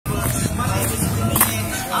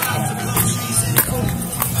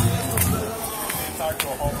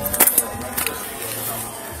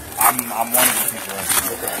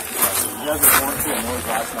noise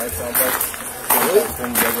last night, sounds like. Really?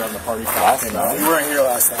 You guys were having a party last night. We weren't here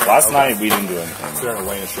last night. Last night we didn't do anything. Is there a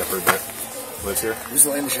Lane Shepherd that lives here? Who's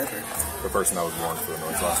Lane Shepherd? The person that was warned for the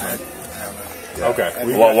noise last night. Yeah. Okay.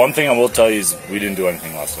 Well, one thing I will tell you is we didn't do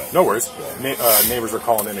anything last night. No worries. Neighbors are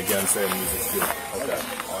calling in again saying the music's good. Okay.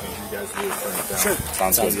 All I need you guys to do is turn it down. Sure.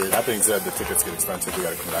 Sounds good. That being said, the tickets get expensive. We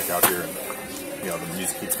got to come back out here and, the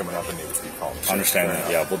music keeps coming up and neighbors keep calling. Understand that.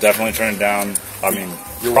 Yeah, we'll definitely turn it down. I mean,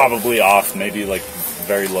 probably off, maybe like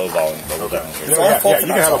very low volume, but we'll definitely turn it down. Yeah, you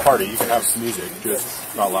can have a party. You can have some music, just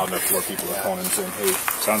not loud enough for people are calling in saying, hey.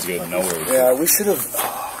 Sounds good. No worries. Yeah, we should have.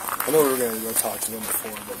 I know we were going to go talk to them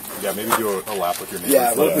before, but yeah, maybe do a lap with your neighbors.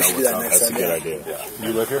 Yeah, we should do that next time. That's a good idea. Yeah.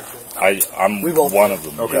 You live here? I'm one of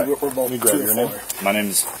them. Okay. Yeah, we're both. Grab your name. My name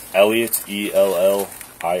is Elliot, Elliott,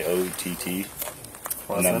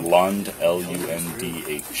 and then Lund, Lundh.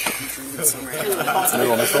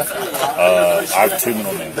 Middle initial? I have two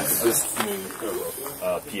middle names.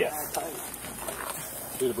 PF.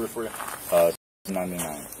 Date of birth for you?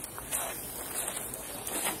 99.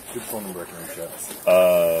 Good phone number I can reach out.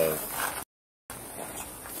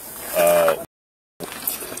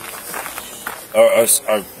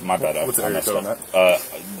 My bad. What's the area code on that?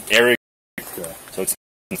 Eric. Okay. So it's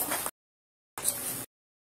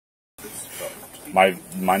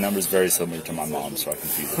my number is very similar to my mom's, so I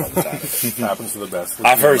confuse it all the time. Happens to the best. I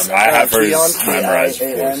have hers memorized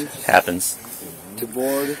before. Happens. To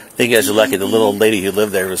board. I think you guys are lucky. The little lady who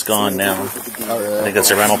lived there was gone now. I think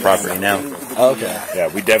that's a rental property now. Okay. Yeah,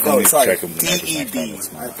 we definitely need to check them. D-E-D.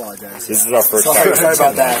 I apologize. This is our first time. Sorry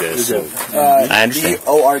about that. I understand.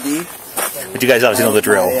 D-O-R-D. But you guys obviously know the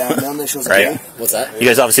drill. Right? What's that? You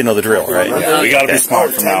guys obviously know the drill, right? Yeah, we got to be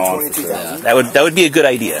smart from now on. Yeah. That would be a good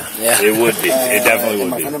idea. Yeah. It would be. It definitely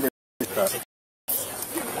would be.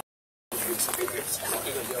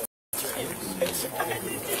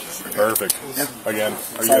 Perfect. Yep. Again,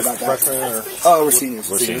 are you guys freshmen or? Oh, we're seniors.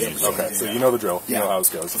 We're seniors. Okay, so you know the drill. You know how this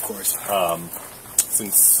goes. Of course.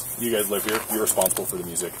 Since you guys live here, you're responsible for the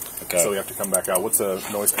music. Okay. So we have to come back out. What's a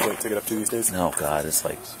noise plate ticket up to these days? Oh God, it's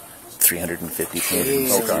like 350. Okay.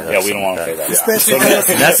 Yeah, we don't want to pay that. Especially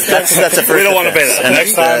that's a first. We don't want to pay that. The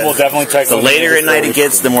next time we'll definitely check. The later at night it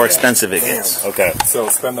gets, the more expensive it gets. Okay. So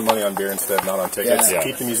spend the money on beer instead, not on tickets. Yeah.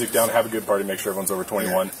 Keep the music down. Have a good party. Make sure everyone's over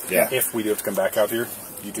 21. Yeah. If we do have to come back out here,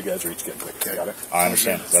 you two guys are each getting tickets. Got it? I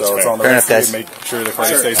understand. That's so it's fair. on the Fair rest enough, of you. guys. Make sure the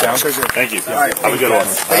party stays down. Sure. Thank you. All right. Have a good one.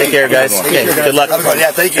 Take care, guys. Okay. Good luck.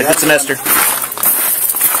 Yeah, thank you. Good semester.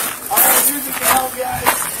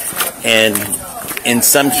 And in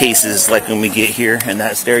some cases, like when we get here and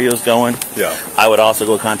that stereo's going, I would also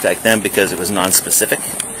go contact them because it was non-specific.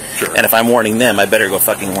 Sure. And if I'm warning them, I better go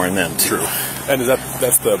fucking warn them too. True. And is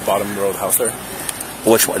that's the bottom road house there?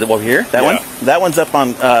 Which one? Over here? That one? That one's up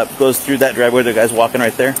on, goes through that driveway. The guy's walking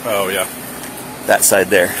right there. Oh, yeah. That side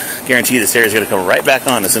there. Guarantee the stairs are going to come right back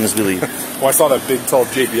on as soon as we leave. Well, I saw that big, tall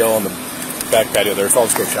JBL on the back patio there, so I'll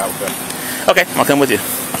just go chat with them. Okay, I'll come with you.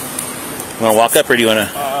 You want to walk up or do you want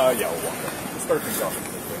to? Yeah, we'll walk up. Start things off.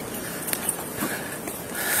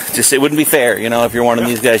 Just, it wouldn't be fair, you know, if you're warning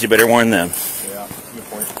these guys, you better warn them. Yeah, good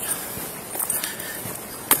point.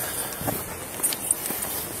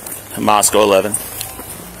 Moscow 11.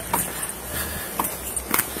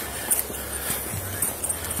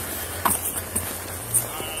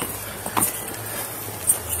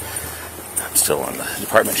 I'm still on the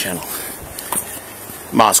department channel.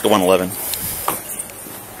 Moscow 111.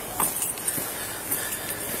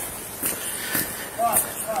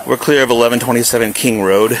 We're clear of 1127 King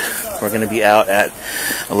Road. We're going to be out at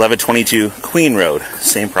 1122 Queen Road.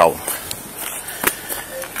 Same problem.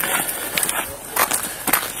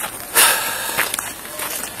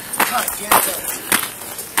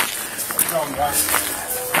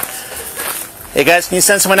 Hey guys, can you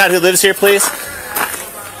send someone out who lives here, please? Did you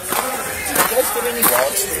guys get any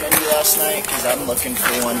wallets for me last night? Because I'm looking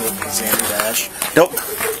for one with Xander Dash. Nope.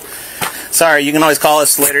 Sorry, you can always call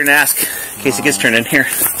us later and ask in case it gets turned in here.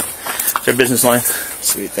 It's our business line.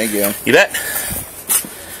 Sweet, thank you. You bet.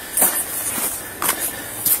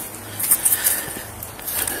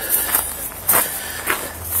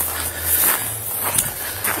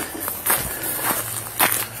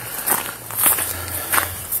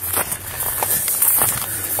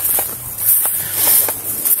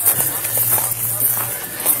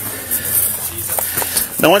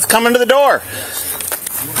 No one's coming to the door.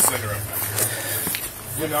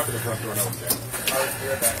 We'll knock at the front door.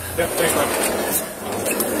 Yeah, thanks, man.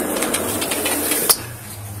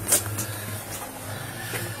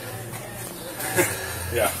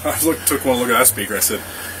 Yeah, I took one look at that speaker. I said,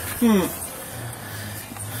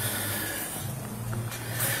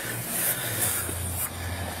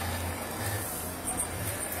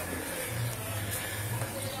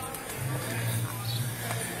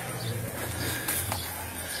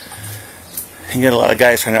 You got a lot of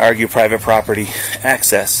guys trying to argue private property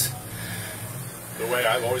access. The way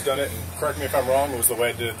I've always done it, and correct me if I'm wrong, it was the way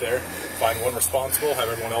I did it there. Find one responsible, have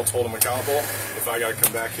everyone else hold them accountable. If I got to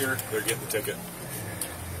come back here, they're getting the ticket.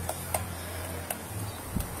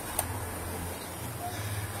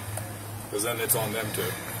 Because then it's on them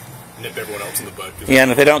to nip everyone else in the bud. Yeah,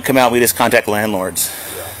 and if they don't come out, we just contact landlords.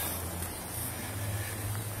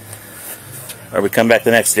 Yeah. Or we come back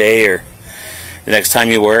the next day or the next time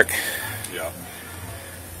you work. Yeah.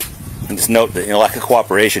 And just note that lack of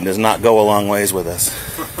cooperation does not go a long ways with us.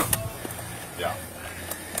 Yeah.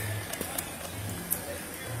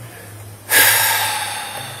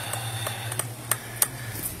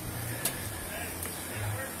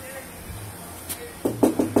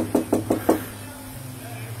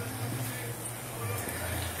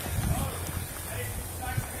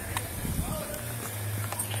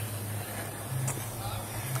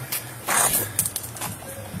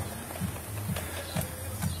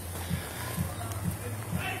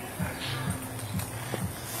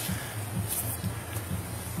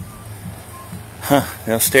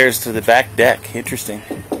 Huh, stairs to the back deck. Interesting.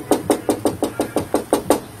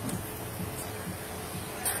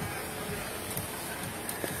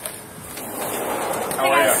 How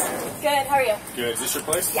are you? Good, how are you? Good. Is this your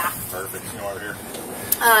place? Yeah. Perfect. You know over here.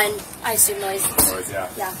 And I assume noise. Noise, yeah.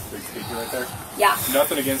 Yeah. Big speaker right there. Yeah.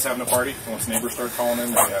 Nothing against having a party. Once neighbors start calling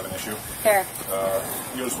in, then we have an issue. Fair.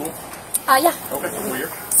 You go to school? Yeah. Okay. What year?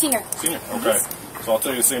 Senior. Senior. Okay. So I'll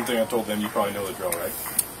tell you the same thing I told them. You probably know the drill, right?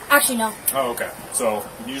 Actually, no. Oh, okay. So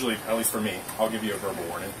usually, at least for me, I'll give you a verbal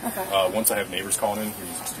warning. Okay. Once I have neighbors calling in, your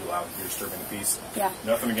music's too loud, you're disturbing the peace. Yeah.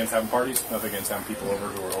 Nothing against having parties, nothing against having people over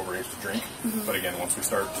who are overage to drink. But again, once we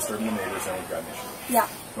start disturbing the neighbors, then we've got an issue. Yeah.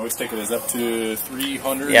 Always ticket is up to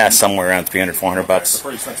 $300. Yeah, somewhere around 300, 400 It's a bucks.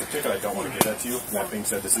 pretty expensive ticket. I don't want to give that to you. That being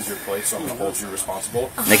said, this is your place, so I'm going to hold you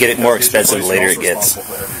responsible. They get it more This is your expensive the place, later you're it also gets.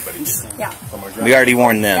 responsible for everybody here. Yeah. So I'm gonna grab We already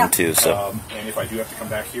warned them Yeah. too, so. and if I do have to come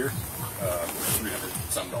back here,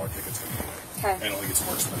 $300-some tickets going to be Okay. and only gets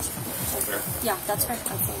more expensive. So fair. Yeah, that's fair.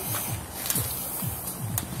 That's fair.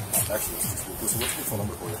 Actually, what's the phone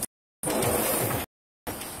number for you?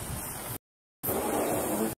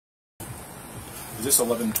 Is this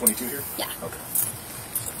 1122 here? Yeah. Okay.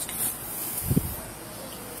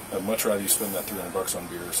 I'd much rather you spend that $300 on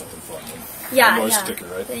beer or something fun than Yeah, a noise yeah. ticket,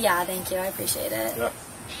 right? Yeah, thank you. I appreciate it. Yeah.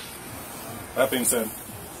 That being said,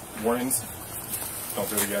 warnings, don't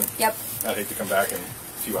do it again. Yep. I'd hate to come back in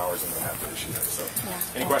a few hours and then have the issue. So, Yeah.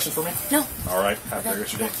 any questions for me? No. All right. Have a great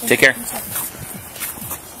rest of your day. Take care.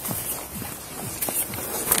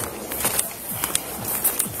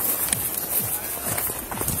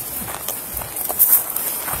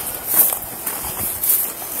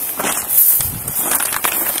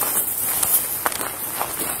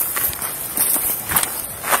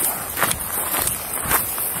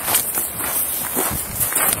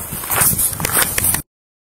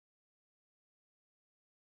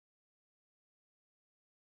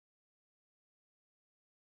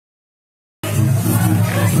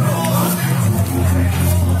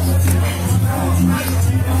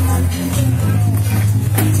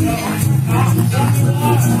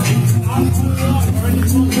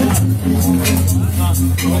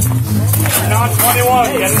 Not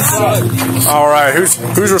 21. Get inside. All right.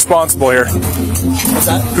 Who's responsible here?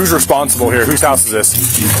 Who's responsible here? Whose house is this?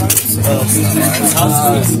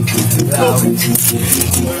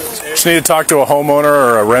 Just need to talk to a homeowner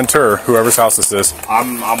or a renter or whoever's house this is.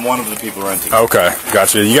 I'm one of the people renting. Okay,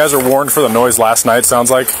 gotcha. You guys were warned for the noise last night,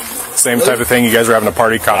 sounds like? Same type of thing. You guys were having a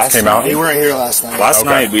party, cops Last came out. We weren't here last night. Last Okay.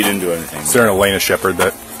 night we didn't do anything. Is there an Elena Shepherd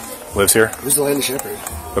that lives here? Who's the Lady Shepherd?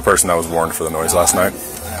 The person that was warned for the noise last night?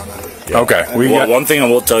 I don't know. Yeah. Okay. We Well, got, one thing I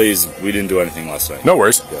will tell you is we didn't do anything last night. no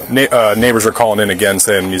worries. Neighbors are calling in again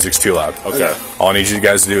saying music's too loud. Okay. All I need you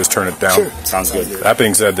guys to do is turn it down. Sure. Sounds good. That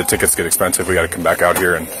being said, the tickets get expensive. We got to come back out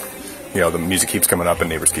here and, the music keeps coming up and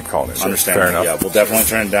neighbors keep calling in. So Understand. fair enough. Yeah, we'll definitely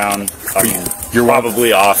turn it down. I mean, You're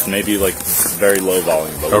probably off, maybe like very low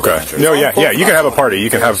volume. But we'll Okay. definitely No, turn it yeah. You can have a party. You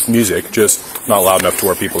can have music, just not loud enough to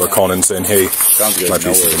where people are calling in saying, "Hey, Sounds good. my No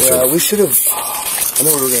piece is worries. concerned." We should have. I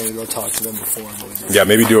know we were going to go talk to them before. But we didn't. Yeah,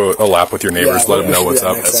 maybe do a lap with your neighbors. Yeah, let them know what's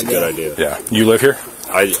up. That's a good idea. Yeah. You live here?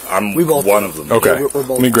 I'm We both one do. of them. Okay. we're both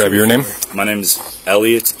Let me grab your name. My name's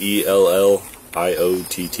Elliot, ELLIOTT.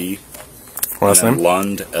 Last and name?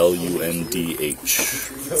 Lund, LUNDH.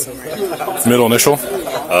 Middle initial?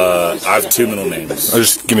 I have two middle names.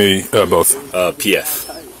 Just give me both. PF.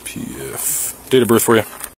 PF. Date of birth for you?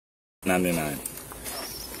 99.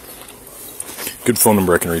 Good phone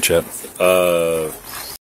number I can reach at.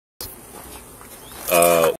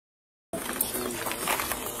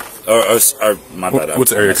 Or my bad.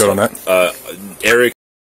 What's the area code on that? Area.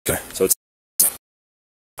 Okay. So it's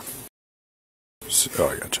Oh,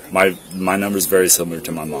 I gotcha. my number is very similar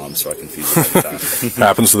to my mom's, so I confuse it like that.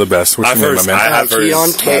 Happens to the best. What's your name, my man? I've heard Keon,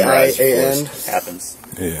 memorized K-I-A-N. Happens.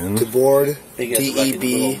 Ian. DeBoard, Think it's like the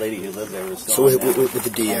D-E-B. little lady who lived there was So gone with now. the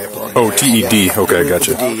D, I apologize. Oh, T-E-D. Okay, I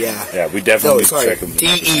gotcha. With the D, yeah. Yeah, we definitely No, need to sorry. check them.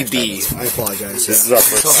 D-E-B. I apologize. This is our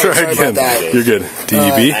first Sorry Try about again. that. You're good.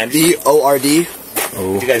 D-E-B. D-O-R-D.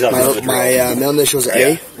 Oh. You guys obviously know the My drill. middle initials are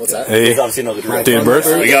A. What's that? A. You guys obviously know the drill. Date of birth?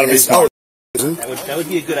 Number We gotta be is- smart. That would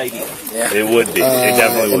be a good idea. It would be. It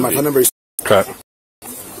definitely and my would phone be. number is Okay.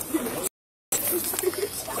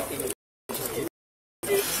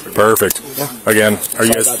 Perfect. Again, are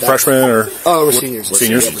you guys about that. freshmen or we're seniors.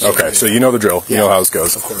 seniors? Okay, so you know the drill. You know how this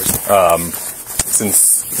goes. Of course.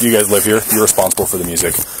 Since you guys live here, you're responsible for the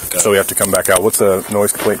music. So we have to come back out. What's the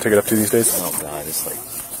noise complaint ticket up to these days? Oh god, it's like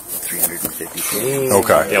 350.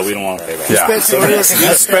 Okay. Yeah, we don't want to pay that. Yeah.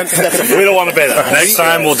 We don't want to pay that. Next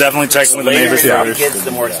time, we'll definitely check with the neighbors Yeah. first. Kids,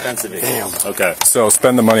 the more expensive it is. Okay. So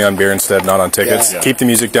spend the money on beer instead, not on tickets. Yeah. Keep the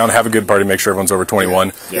music down. Have a good party. Make sure everyone's over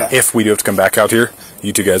 21. Yeah. If we do have to come back out here,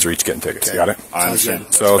 you two guys are each getting tickets. Got it? I understand.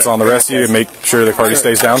 So it's on the rest of you. Make sure the party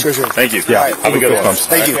stays down. Sure. Thank you. Yeah. Have a good one.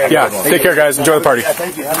 Thank you. Yeah. Take care, guys. Enjoy the party.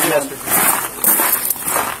 Thank you. Have a good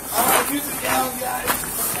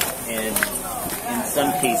And in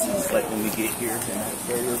some cases, like when we get here and that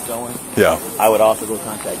barrier's going, Yeah. I would also go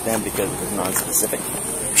contact them because it was non-specific.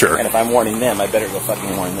 Sure. And if I'm warning them, I better go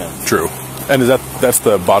fucking warn them. True. And is that's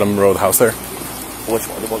the bottom row of the house there? Which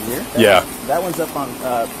one? The one here? Yeah. That one's up on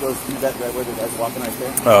those that where the guy's walking right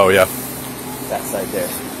there. Oh, yeah. That side there.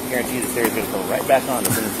 Guarantee the stairs gonna go right back on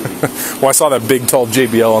as soon as we leave. Well, I saw that big, tall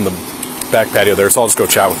JBL on the back patio there, so I'll just go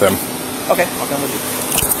chat with them. Okay, I'll come with you.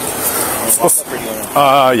 Walk up or do you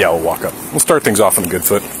wanna- Yeah, we'll walk up. We'll start things off on a good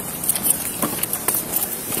foot.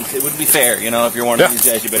 It would be fair, you know, if you're warning Yeah. these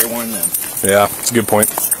guys, you better warn them. Yeah, it's a good point.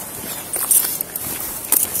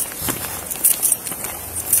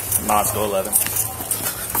 Moscow 11.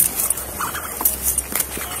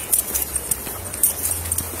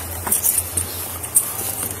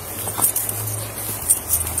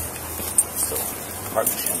 So,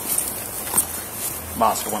 partnership.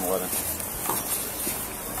 Moscow 111.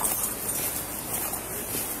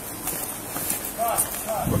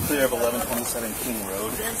 We're clear of 1127 King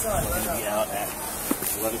Road. We're going to be out at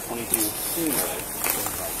 1122 King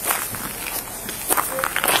Road.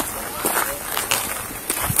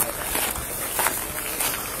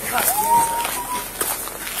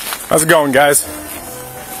 How's it going, guys?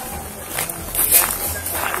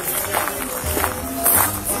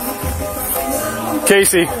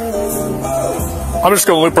 Casey, I'm just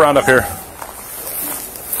going to loop around up here.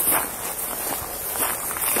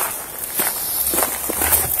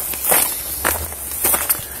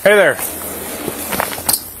 Hey there.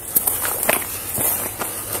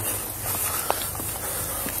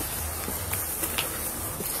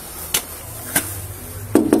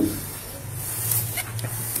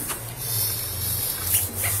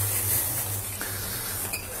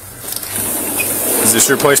 Is this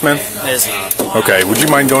your place, man? It's not. Okay, would you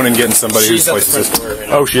mind going and getting somebody whose She's at the place is front this? door right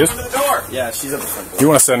now. Oh, she is? Yeah, she's at the front door. You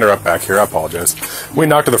want to send her up back here? I apologize. We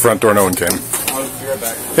knocked at the front door, no one came. I'll be right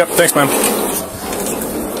back. Yep, thanks, man.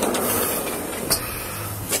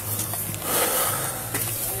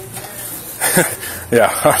 Yeah,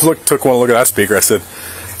 I took one look at that speaker. I said,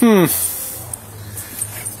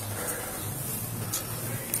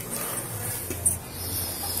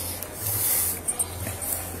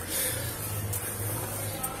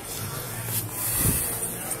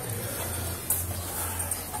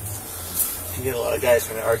 You get a lot of guys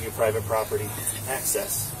trying to argue private property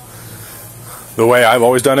access. the way I've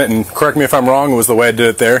always done it, and correct me if I'm wrong, was the way I did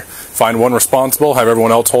it there. Find one responsible, have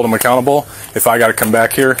everyone else hold them accountable. If I got to come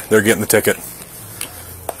back here, they're getting the ticket.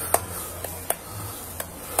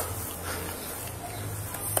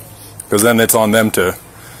 Because then it's on them to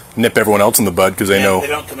nip everyone else in the bud because they know. If they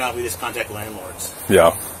don't come out, we just contact landlords. Yeah.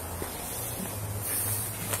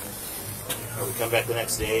 Or we come back the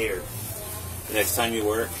next day or the next time you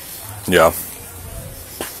work. Yeah.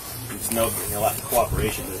 Just note that a lot of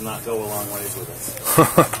cooperation does not go a long ways with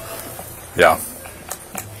us. Yeah.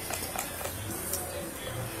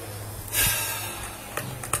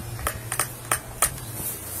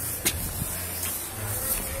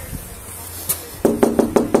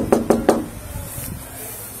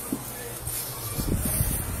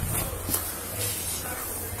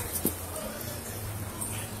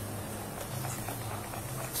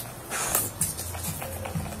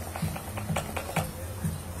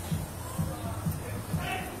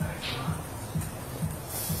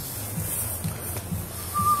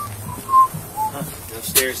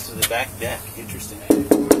 Upstairs to the back deck. Interesting.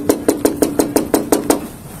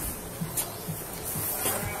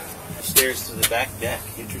 Upstairs to the back deck.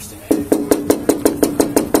 Interesting.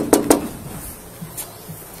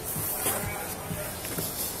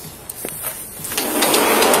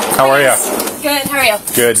 How are you? Good, how are you?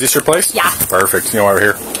 Good. Is this your place? Yeah. Perfect. You know why we're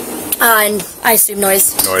here? And I assume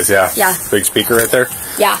noise. Noise, yeah. Yeah. Big speaker right there.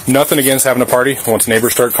 Yeah. Nothing against having a party. Once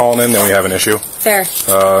neighbors start calling in, then we have an issue. Fair.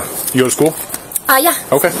 You go to school? Yeah.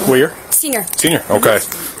 Okay. What year? Senior. Senior. Okay.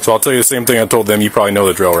 So I'll tell you the same thing I told them. You probably know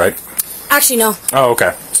the drill, right? Actually, no. Oh,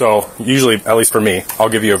 okay. So usually, at least for me, I'll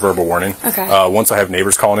give you a verbal warning. Okay. Once I have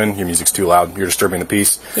neighbors calling in, your music's too loud, you're disturbing the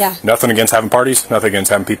peace. Yeah. Nothing against having parties, nothing against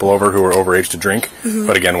having people over who are overage to drink.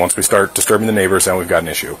 But again, once we start disturbing the neighbors, then we've got an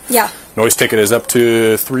issue. Yeah. Noise ticket is up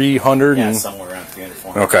to 300. Yeah, and somewhere around 300,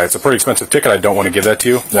 400. Okay, it's a pretty expensive ticket. I don't want to give that to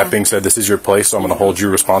you. That being said, this is your place, so I'm going to hold you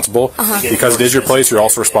responsible. Because it is your place, you're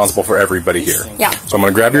also responsible for everybody here. Yeah. So I'm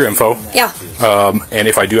going to grab your info. Yeah. And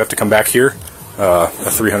if I do have to come back here, a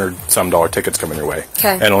 $300-some ticket's coming your way.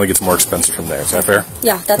 Okay. And it only gets more expensive from there. Is that fair?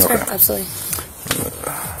 Yeah, that's Okay. fair. Absolutely.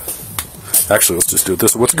 Actually, let's just do it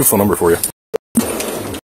this. What's a good phone number for you?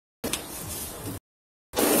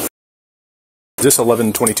 Is this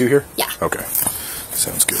 1122 here? Yeah. Okay.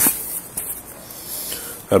 Sounds good.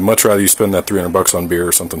 I'd much rather you spend that $300 on beer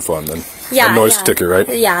or something fun than a noise ticket, right?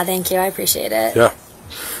 Yeah, thank you. I appreciate it. Yeah.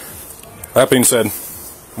 That being said,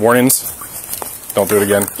 warnings. Don't do it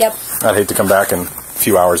again. Yep. I'd hate to come back in a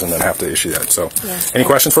few hours and then have to issue that. So, Yeah. any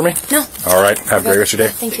questions for me? No. All right. Have a great rest of your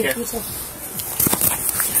day. Thank you. You too.